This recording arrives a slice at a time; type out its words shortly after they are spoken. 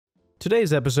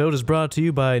Today's episode is brought to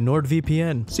you by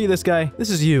NordVPN. See this guy? This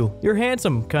is you. You're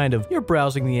handsome, kind of. You're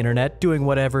browsing the internet, doing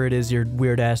whatever it is your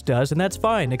weird ass does, and that's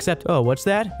fine, except, oh, what's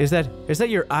that? Is that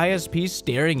your ISP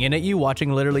staring in at you,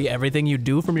 watching literally everything you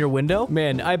do from your window?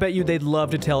 Man, I bet you they'd love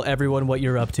to tell everyone what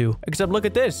you're up to. Except look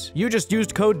at this. You just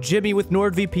used code Jimmy with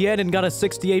NordVPN and got a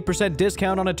 68%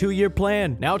 discount on a 2-year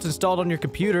plan. Now it's installed on your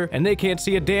computer, and they can't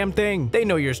see a damn thing. They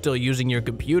know you're still using your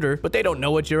computer, but they don't know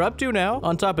what you're up to now.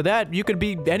 On top of that, you could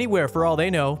be anywhere for all they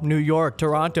know. New York,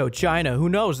 Toronto, China, who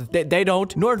knows? They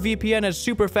don't. NordVPN has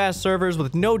super fast servers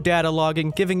with no data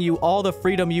logging, giving you all the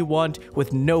freedom you want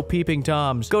with no peeping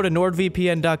toms. Go to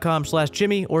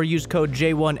nordvpn.com/Jimmy or use code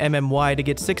J1MMY to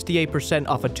get 68%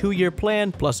 off a 2-year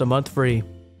plan plus a month free.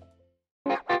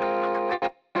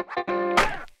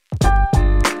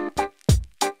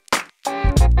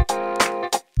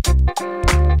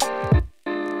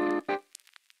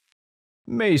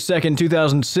 May 2nd,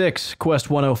 2006, Quest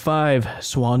 105,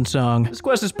 Swan Song. This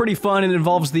quest is pretty fun and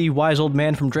involves the wise old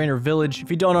man from Drainer Village. If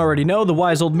you don't already know, the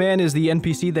wise old man is the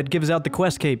NPC that gives out the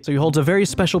quest cape, so he holds a very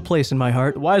special place in my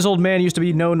heart. The wise old man used to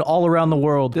be known all around the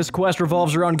world. This quest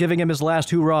revolves around giving him his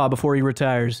last hurrah before he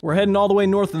retires. We're heading all the way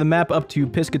north of the map up to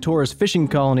Piscatora's fishing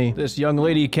colony. This young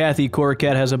lady, Kathy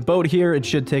Corcat, has a boat here. It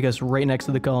should take us right next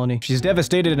to the colony. She's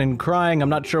devastated and crying. I'm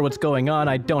not sure what's going on.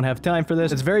 I don't have time for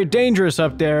this. It's very dangerous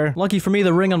up there. Lucky for me,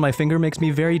 the ring on my finger makes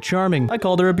me very charming. I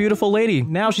called her a beautiful lady.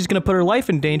 Now she's gonna put her life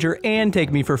in danger and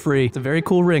take me for free. It's a very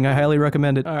cool ring. I highly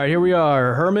recommend it. All right, here we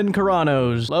are. Herman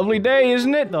Carano's. Lovely day,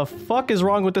 isn't it? The fuck is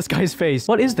wrong with this guy's face?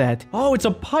 What is that? Oh, it's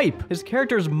a pipe. His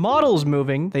character's model's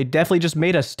moving. They definitely just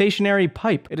made a stationary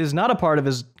pipe. It is not a part of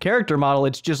his character model.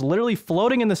 It's just literally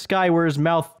floating in the sky where his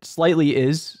mouth slightly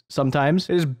is sometimes.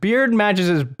 His beard matches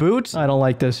his boots. I don't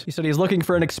like this. He said he's looking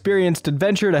for an experienced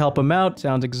adventurer to help him out.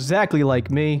 Sounds exactly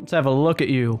like me. Let's have a look at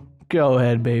you. Go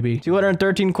ahead, baby.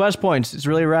 213 quest points. It's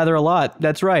really rather a lot.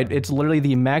 That's right. It's literally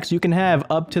the max you can have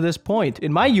up to this point.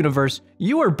 In my universe,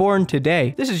 you were born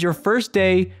today. This is your first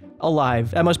day alive.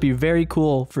 That must be very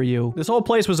cool for you. This whole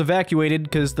place was evacuated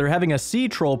because they're having a sea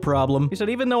troll problem. He said,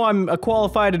 even though I'm a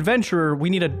qualified adventurer,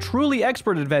 we need a truly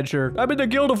expert adventurer. I'm in the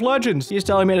Guild of Legends. He's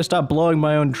telling me to stop blowing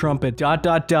my own trumpet. ...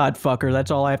 fucker.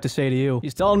 That's all I have to say to you.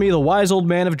 He's telling me the wise old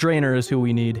man of Drainer is who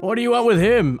we need. What do you want with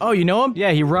him? Oh, you know him?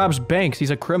 Yeah, he robs banks.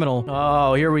 He's a criminal.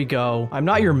 Oh, here we go. I'm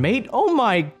not your mate? Oh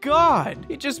my god.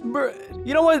 He just...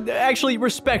 You know what? Actually,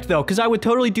 respect though, because I would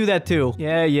totally do that too.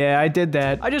 Yeah, I did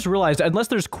that. I just realized, unless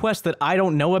there's quests that I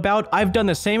don't know about, I've done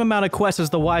the same amount of quests as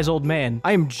the wise old man.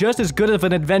 I am just as good of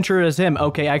an adventurer as him.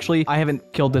 Okay, actually, I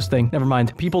haven't killed this thing. Never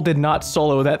mind. People did not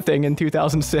solo that thing in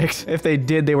 2006. If they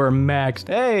did, they were maxed.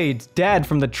 Hey, it's Dad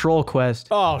from the troll quest.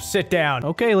 Oh, sit down.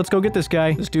 Okay, let's go get this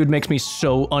guy. This dude makes me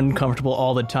so uncomfortable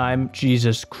all the time.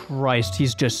 Jesus Christ,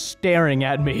 he's just staring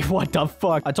at me. What the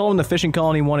fuck? I told him the fishing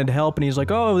colony wanted help, and he's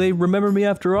like, oh, they remember me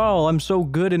after all. I'm so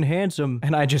good and handsome.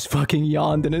 And I just fucking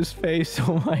yawned in his face.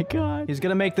 Oh my god. He's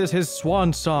gonna make this his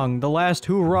swan song, the last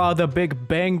hoorah, the big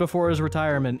bang before his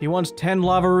retirement. He wants 10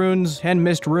 lava runes, 10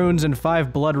 mist runes, and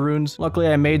 5 blood runes. Luckily,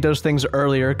 I made those things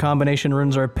earlier. Combination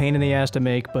runes are a pain in the ass to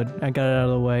make, but I got it out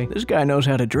of the way. This guy knows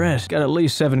how to dress. Got at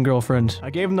least 7 girlfriends.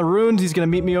 I gave him the runes. He's gonna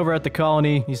meet me over at the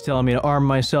colony. He's telling me to arm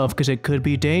myself because it could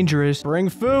be dangerous. Bring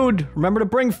food. Remember to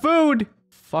bring food.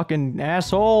 Fucking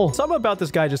asshole. Something about this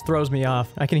guy just throws me off.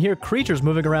 I can hear creatures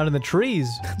moving around in the trees.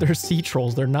 They're sea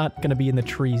trolls. They're not gonna be in the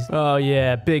trees. Oh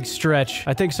yeah, big stretch.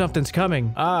 I think something's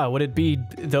coming. Ah, would it be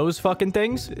those fucking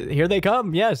things? Here they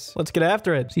come. Yes, let's get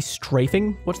after it. Is he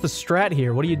strafing? What's the strat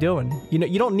here? What are you doing? You know,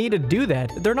 you don't need to do that.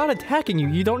 They're not attacking you.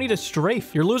 You don't need to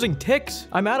strafe. You're losing ticks.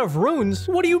 I'm out of runes.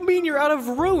 What do you mean you're out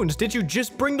of runes? Did you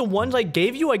just bring the ones I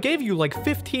gave you? I gave you like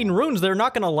 15 runes. They're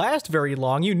not gonna last very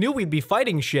long. You knew we'd be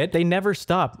fighting shit. They never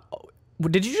stop.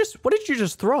 What did you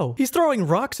just throw? He's throwing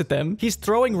rocks at them. He's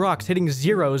throwing rocks, hitting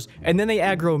zeros, and then they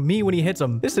aggro me when he hits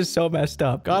them. This is so messed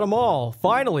up. Got them all.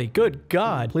 Finally. Good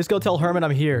God. Please go tell Herman I'm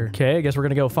here. Okay, I guess we're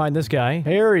gonna go find this guy.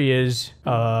 Here he is.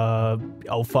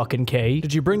 Oh fucking K.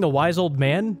 Did you bring the wise old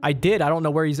man? I did. I don't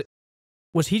know where he's...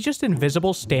 Was he just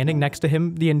invisible standing next to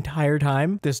him the entire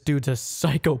time? This dude's a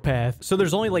psychopath. So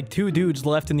there's only like 2 dudes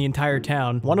left in the entire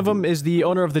town. One of them is the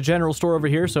owner of the general store over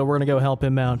here, so we're gonna go help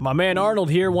him out. My man Arnold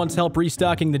here wants help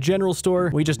restocking the general store.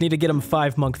 We just need to get him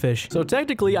 5 monkfish. So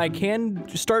technically, I can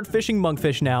start fishing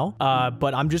monkfish now,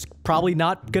 but I'm just probably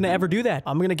not gonna ever do that.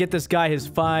 I'm gonna get this guy his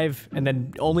 5 and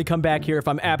then only come back here if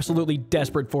I'm absolutely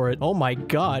desperate for it. Oh my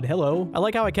god, hello. I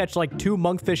like how I catch like 2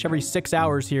 monkfish every 6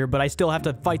 hours here, but I still have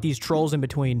to fight these trolls in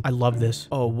between. I love this.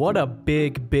 Oh, what a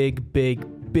big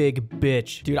big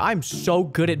bitch. Dude, I'm so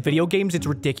good at video games, it's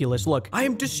ridiculous. Look, I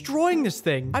am destroying this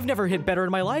thing. I've never hit better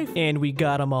in my life. And we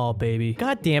got them all, baby.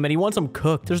 God damn it, he wants them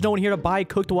cooked. There's no one here to buy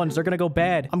cooked ones. They're gonna go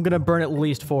bad. I'm gonna burn at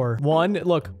least 4. 1,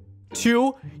 look.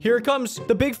 2, here it comes,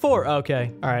 the big 4.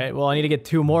 Okay, all right, well, I need to get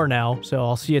 2 more now, so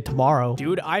I'll see you tomorrow.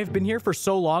 Dude, I've been here for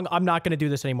so long, I'm not gonna do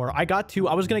this anymore. I got 2,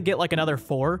 I was gonna get like another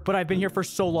 4, but I've been here for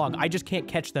so long, I just can't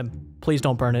catch them. Please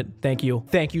don't burn it. Thank you.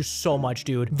 Thank you so much,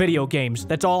 dude. Video games,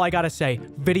 that's all I gotta say.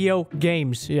 Video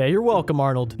games. Yeah, you're welcome,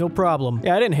 Arnold. No problem.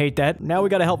 Yeah, I didn't hate that. Now we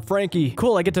gotta help Frankie.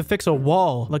 Cool, I get to fix a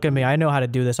wall. Look at me, I know how to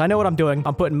do this. I know what I'm doing.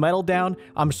 I'm putting metal down,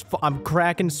 I'm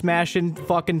cracking, smashing,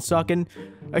 fucking sucking.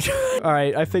 All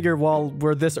right, I figure while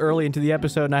we're this early into the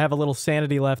episode and I have a little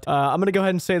sanity left, I'm gonna go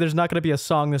ahead and say there's not gonna be a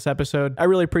song this episode. I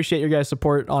really appreciate your guys'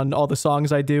 support on all the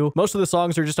songs I do. Most of the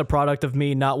songs are just a product of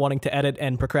me not wanting to edit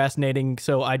and procrastinating,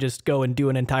 so I just go and do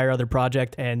an entire other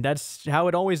project, and that's how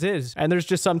it always is. And there's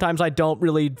just sometimes I don't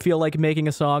really feel like making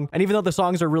a song, and even though the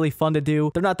songs are really fun to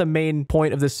do, they're not the main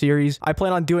point of this series. I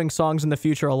plan on doing songs in the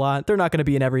future a lot. They're not gonna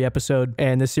be in every episode,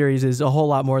 and this series is a whole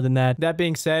lot more than that. That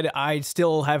being said, I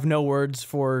still have no words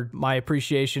for my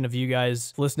appreciation of you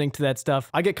guys listening to that stuff.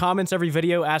 I get comments every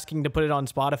video asking to put it on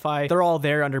Spotify. They're all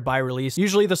there under by release.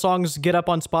 Usually the songs get up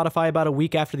on Spotify about a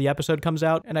week after the episode comes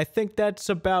out, and I think that's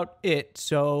about it.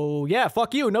 So yeah,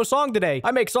 fuck you, no song today.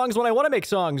 I make songs when I want to make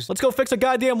songs. Let's go fix a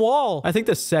goddamn wall. I think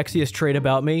the sexiest trait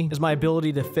about me is my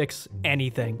ability to fix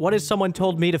anything. What has someone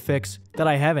told me to fix that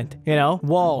I haven't? You know,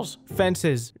 walls,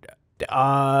 fences,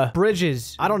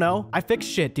 bridges. I don't know. I fix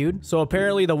shit, dude. So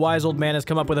apparently the wise old man has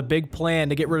come up with a big plan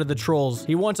to get rid of the trolls.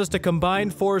 He wants us to combine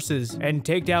forces and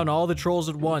take down all the trolls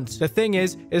at once. The thing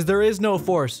is there is no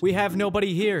force. We have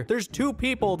nobody here. There's 2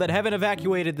 people that haven't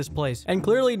evacuated this place, and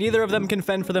clearly neither of them can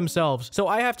fend for themselves. So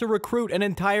I have to recruit an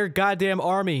entire goddamn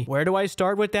army. Where do I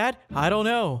start with that? I don't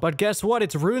know. But guess what?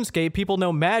 It's RuneScape. People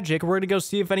know magic. We're gonna go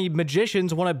see if any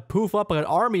magicians want to poof up an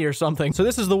army or something. So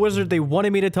this is the wizard they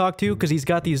wanted me to talk to because he's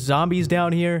got these zombies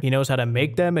down here. He knows how to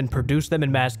make them and produce them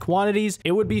in mass quantities.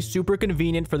 It would be super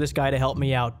convenient for this guy to help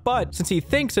me out. But since he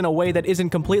thinks in a way that isn't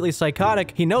completely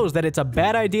psychotic, he knows that it's a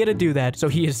bad idea to do that. So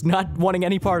he is not wanting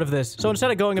any part of this. So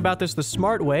instead of going about this the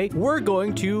smart way, we're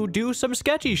going to do some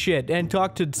sketchy shit and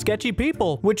talk to sketchy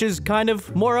people, which is kind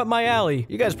of more up my alley.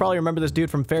 You guys probably remember this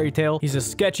dude from Fairy Tail. He's a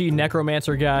sketchy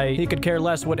necromancer guy. He could care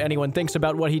less what anyone thinks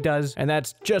about what he does, and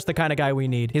that's just the kind of guy we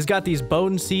need. He's got these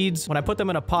bone seeds. When I put them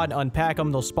in a pot and unpack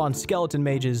them, they'll spawn skeleton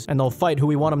mages, and they'll fight who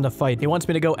we want them to fight. He wants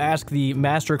me to go ask the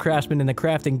master craftsman in the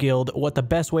crafting guild what the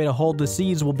best way to hold the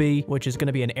seeds will be, which is going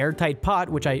to be an airtight pot,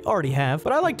 which I already have,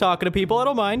 but I like talking to people. I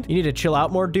don't mind. You need to chill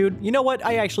out more, dude. You know what?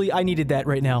 I needed that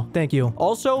right now. Thank you.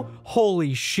 Also,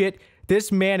 holy shit,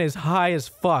 this man is high as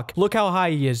fuck. Look how high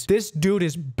he is. This dude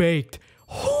is baked.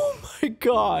 Oh my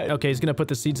god. Okay, he's gonna put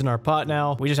the seeds in our pot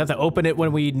now. We just have to open it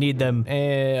when we need them.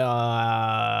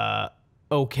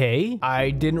 Okay. I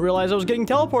didn't realize I was getting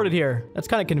teleported here. That's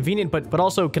kind of convenient, but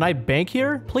also, can I bank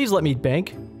here? Please let me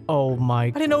bank. Oh my.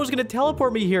 I didn't know it was going to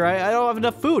teleport me here. I don't have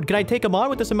enough food. Can I take him on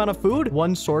with this amount of food?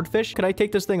 1 swordfish. Can I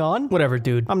take this thing on? Whatever,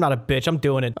 dude. I'm not a bitch. I'm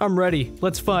doing it. I'm ready.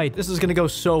 Let's fight. This is going to go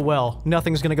so well.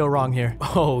 Nothing's going to go wrong here.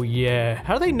 Oh, yeah.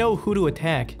 How do they know who to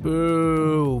attack?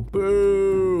 Boo.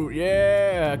 Boo.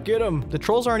 Yeah. Get him. The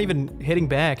trolls aren't even hitting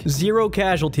back. 0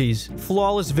 casualties.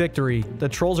 Flawless victory. The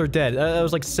trolls are dead. That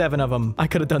was like 7 of them. I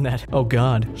could have done that. Oh,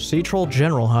 God. Sea Troll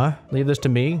General, huh? Leave this to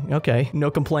me? Okay.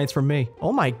 No complaints from me.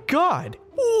 Oh, my God.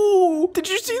 Ooh, did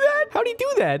you see that? How'd he do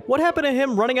that? What happened to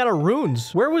him running out of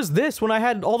runes? Where was this when I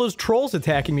had all those trolls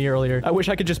attacking me earlier? I wish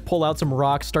I could just pull out some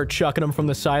rocks, start chucking them from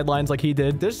the sidelines like he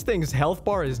did. This thing's health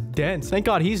bar is dense. Thank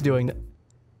God he's doing that.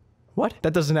 What?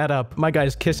 That doesn't add up. My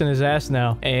guy's kissing his ass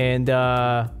now. And,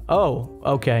 oh,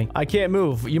 okay. I can't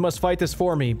move. You must fight this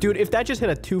for me. Dude, if that just hit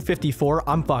a 254,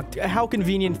 I'm fucked. How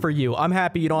convenient for you. I'm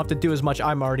happy you don't have to do as much.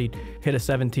 I'm already hit a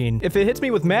 17. If it hits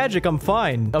me with magic, I'm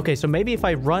fine. Okay, so maybe if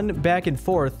I run back and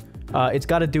forth, it's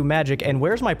got to do magic. And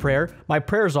where's my prayer? My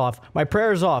prayer's off. My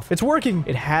prayer's off. It's working.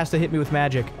 It has to hit me with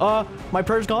magic. My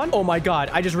prayer's gone? Oh my God.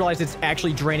 I just realized it's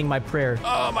actually draining my prayer.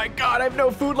 Oh my God. I have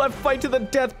no food left. Fight to the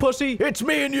death, pussy. It's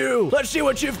me and you. Let's see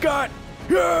what you've got.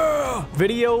 Yeah!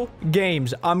 Video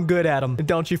games. I'm good at them.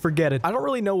 Don't you forget it. I don't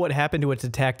really know what happened to its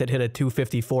attack that hit a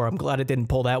 254. I'm glad it didn't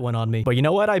pull that one on me. But you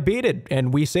know what? I beat it.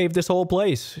 And we saved this whole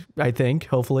place. I think.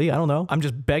 Hopefully. I don't know. I'm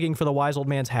just begging for the wise old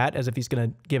man's hat as if he's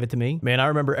gonna give it to me. Man, I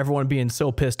remember everyone being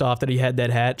so pissed off that he had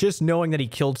that hat. Just knowing that he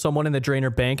killed someone in the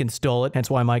drainer bank and stole it. Hence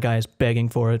why my guy is begging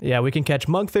for it. Yeah, we can catch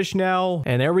monkfish now.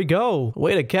 And there we go.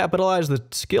 Way to capitalize the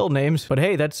skill names. But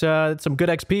hey, that's some good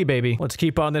XP, baby. Let's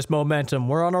keep on this momentum.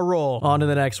 We're on a roll. On to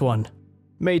the next one.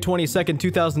 May 22nd,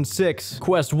 2006.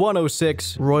 Quest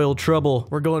 106, Royal Trouble.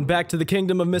 We're going back to the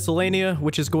Kingdom of Miscellanea,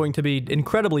 which is going to be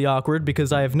incredibly awkward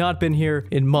because I have not been here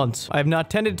in months. I have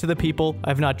not tended to the people. I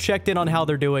have not checked in on how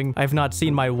they're doing. I have not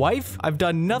seen my wife. I've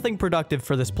done nothing productive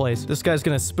for this place. This guy's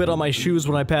gonna spit on my shoes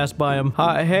when I pass by him.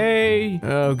 Hi, hey.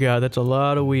 Oh god, that's a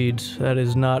lot of weeds. That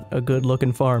is not a good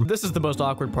looking farm. This is the most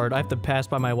awkward part. I have to pass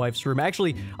by my wife's room.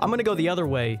 Actually, I'm gonna go the other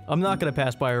way. I'm not gonna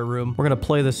pass by her room. We're gonna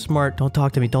play this smart. Don't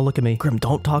talk to me. Don't look at me. Grim,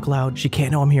 don't talk loud. She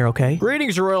can't know I'm here, okay?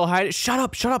 Greetings, Your Royal Highness. Shut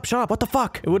up, shut up, shut up. What the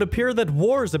fuck? It would appear that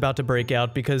war is about to break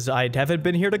out because I haven't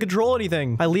been here to control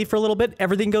anything. I leave for a little bit,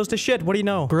 everything goes to shit. What do you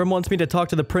know? Grim wants me to talk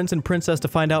to the prince and princess to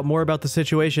find out more about the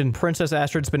situation. Princess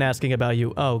Astrid's been asking about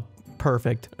you. Oh,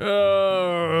 perfect.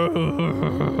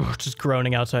 Just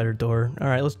groaning outside her door. All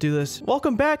right, let's do this.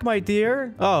 Welcome back, my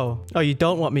dear. Oh, you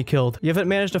don't want me killed. You haven't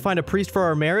managed to find a priest for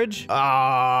our marriage?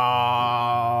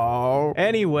 Oh.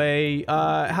 Anyway,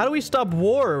 how do we stop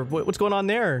war? What's going on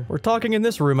there? We're talking in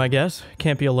this room, I guess.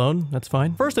 Can't be alone. That's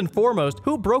fine. First and foremost,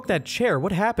 who broke that chair?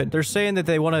 What happened? They're saying that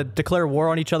they want to declare war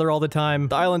on each other all the time.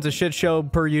 The island's a shit show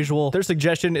per usual. Their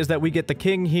suggestion is that we get the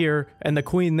king here and the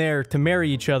queen there to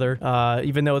marry each other,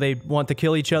 even though they want to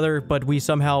kill each other, but we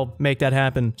somehow make that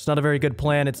happen. It's not a very good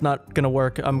plan. It's not gonna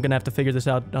work. I'm gonna have to figure this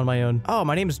out on my own. Oh,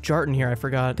 my name is Jarton here. I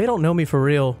forgot. They don't know me for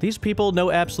real. These people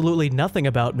know absolutely nothing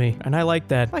about me, and I like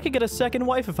that. I could get a second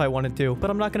wife if I wanted to, but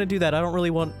I'm not gonna do that. I don't really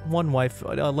want one wife,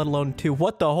 let alone two.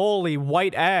 What the holy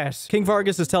white ass? King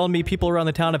Vargas is telling me people around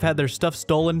the town have had their stuff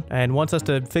stolen and wants us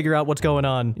to figure out what's going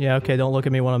on. Yeah, okay, don't look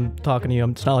at me when I'm talking to you.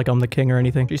 It's not like I'm the king or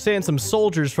anything. She's saying some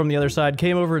soldiers from the other side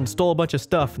came over and stole a bunch of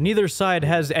stuff. Neither side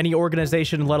has any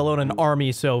organization, let alone an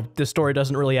army, so this story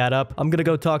doesn't really add up. I'm gonna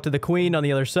go talk to the queen on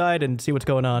the other side and see what's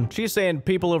going on. She's saying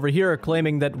people over here are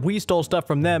claiming that we stole stuff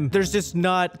from them. There's just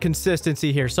not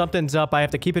consistency here. Something's up. I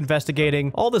have to keep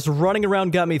investigating. All this running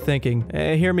around got me thinking.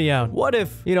 Hear me out. What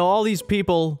if, you know, all these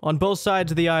people on both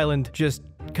sides of the island just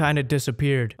kind of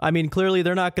disappeared? I mean, clearly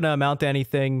they're not going to amount to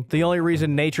anything. The only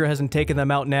reason nature hasn't taken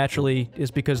them out naturally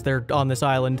is because they're on this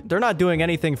island. They're not doing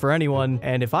anything for anyone.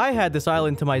 And if I had this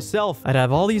island to myself, I'd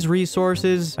have all these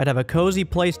resources. I'd have a cozy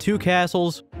place, 2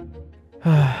 castles.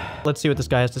 Let's see what this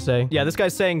guy has to say. Yeah, this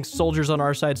guy's saying soldiers on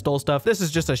our side stole stuff. This is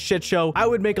just a shit show. I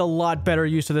would make a lot better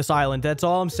use of this island. That's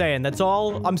all I'm saying. That's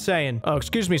all I'm saying. Oh,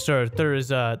 excuse me, sir.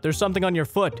 There's something on your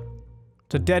foot.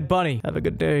 It's a dead bunny. Have a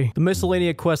good day. The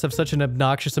miscellanea quests have such an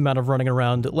obnoxious amount of running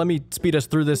around. Let me speed us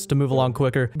through this to move along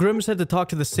quicker. Grimm said to talk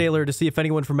to the sailor to see if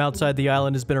anyone from outside the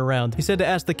island has been around. He said to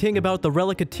ask the king about the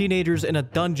relic of teenagers in a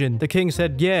dungeon. The king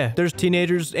said, yeah, there's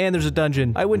teenagers and there's a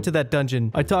dungeon. I went to that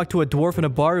dungeon. I talked to a dwarf in a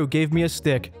bar who gave me a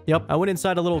stick. Yep, I went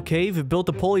inside a little cave, built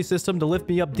a pulley system to lift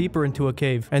me up deeper into a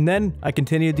cave. And then I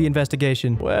continued the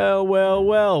investigation. Well,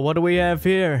 what do we have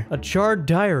here? A charred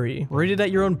diary. Read it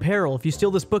at your own peril. If you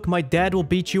steal this book, my dad will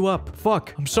beat you up.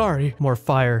 Fuck, I'm sorry. More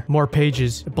fire, more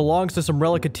pages. It belongs to some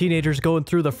relic of teenagers going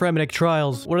through the Fremenic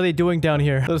trials. What are they doing down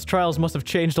here? Those trials must have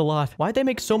changed a lot. Why'd they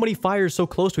make so many fires so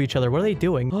close to each other? What are they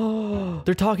doing? Oh,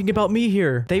 they're talking about me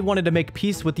here. They wanted to make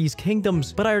peace with these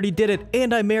kingdoms, but I already did it,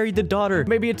 and I married the daughter.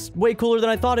 Maybe it's way cooler than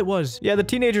I thought it was. Yeah, the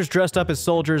teenagers dressed up as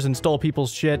soldiers and stole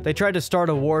people's shit. They tried to start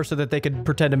a war so that they could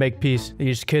pretend to make peace.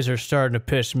 These kids are starting to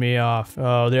piss me off.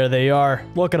 Oh, there they are.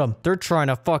 Look at them. They're trying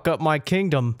to fuck up my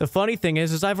kingdom. The funny thing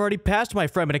is I've already passed my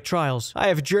Fremenic trials. I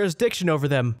have jurisdiction over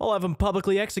them. I'll have them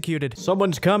publicly executed.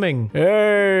 Someone's coming.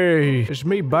 Hey, it's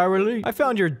me, Byerly. I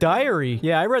found your diary.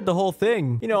 Yeah, I read the whole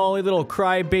thing. You know, only little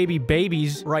crybaby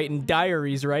babies writing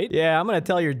diaries, right? Yeah, I'm gonna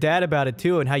tell your dad about it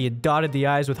too and how you dotted the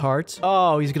I's with hearts.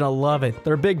 Oh, he's gonna love it.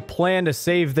 Their big plan to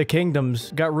save the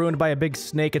kingdoms got ruined by a big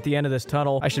snake at the end of this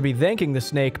tunnel. I should be thanking the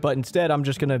snake, but instead I'm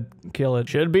just gonna kill it.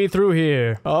 Should be through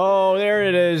here. Oh, there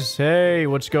it is. Hey,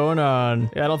 what's going on?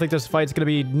 Yeah, I don't think this fight's gonna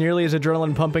be nearly as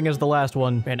adrenaline pumping as the last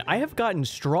one. Man, I have gotten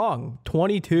strong.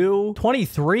 22,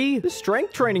 23. The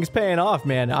strength training's paying off,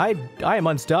 man. I am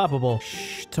unstoppable.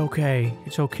 Shh, it's okay.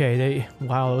 It's okay.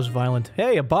 Wow, that was violent.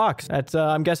 Hey, a box. That's,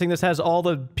 I'm guessing this has all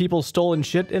the people's stolen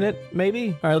shit in it,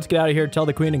 maybe? All right, let's get out of here, tell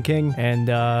the queen and king, and,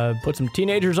 put some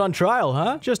teenagers on trial,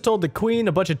 huh? Just told the queen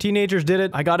a bunch of teenagers did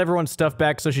it. I got everyone's stuff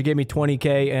back, so she gave me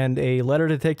 20K and a letter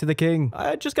to take to the king.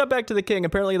 I just got back to the king.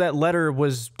 Apparently that letter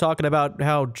was talking about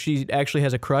how she actually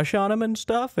has a crush on him and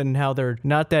stuff, and how they're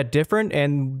not that different,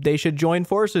 and they should join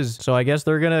forces. So I guess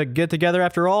they're gonna get together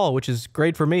after all, which is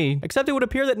great for me. Except it would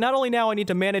appear that not only now I need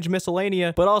to manage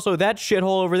miscellanea, but also that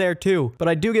shithole over there too. But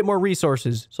I do get more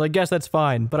resources, so I guess that's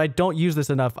fine. But I don't use this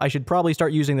enough. I should probably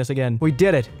start using this again. We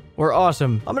did it. We're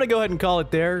awesome. I'm gonna go ahead and call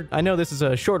it there. I know this is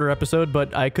a shorter episode,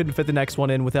 but I couldn't fit the next one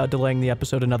in without delaying the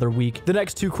episode another week. The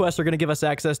next 2 quests are gonna give us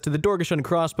access to the Dorgashun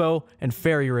crossbow and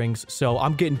fairy rings, so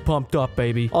I'm getting pumped up,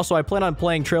 baby. Also, I plan on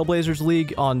playing Trailblazers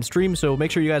League on stream, so make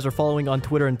sure you guys are following on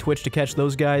Twitter and Twitch to catch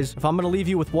those guys. If I'm gonna leave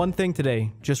you with one thing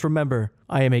today, just remember,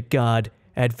 I am a god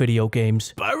at video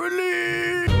games. Bye,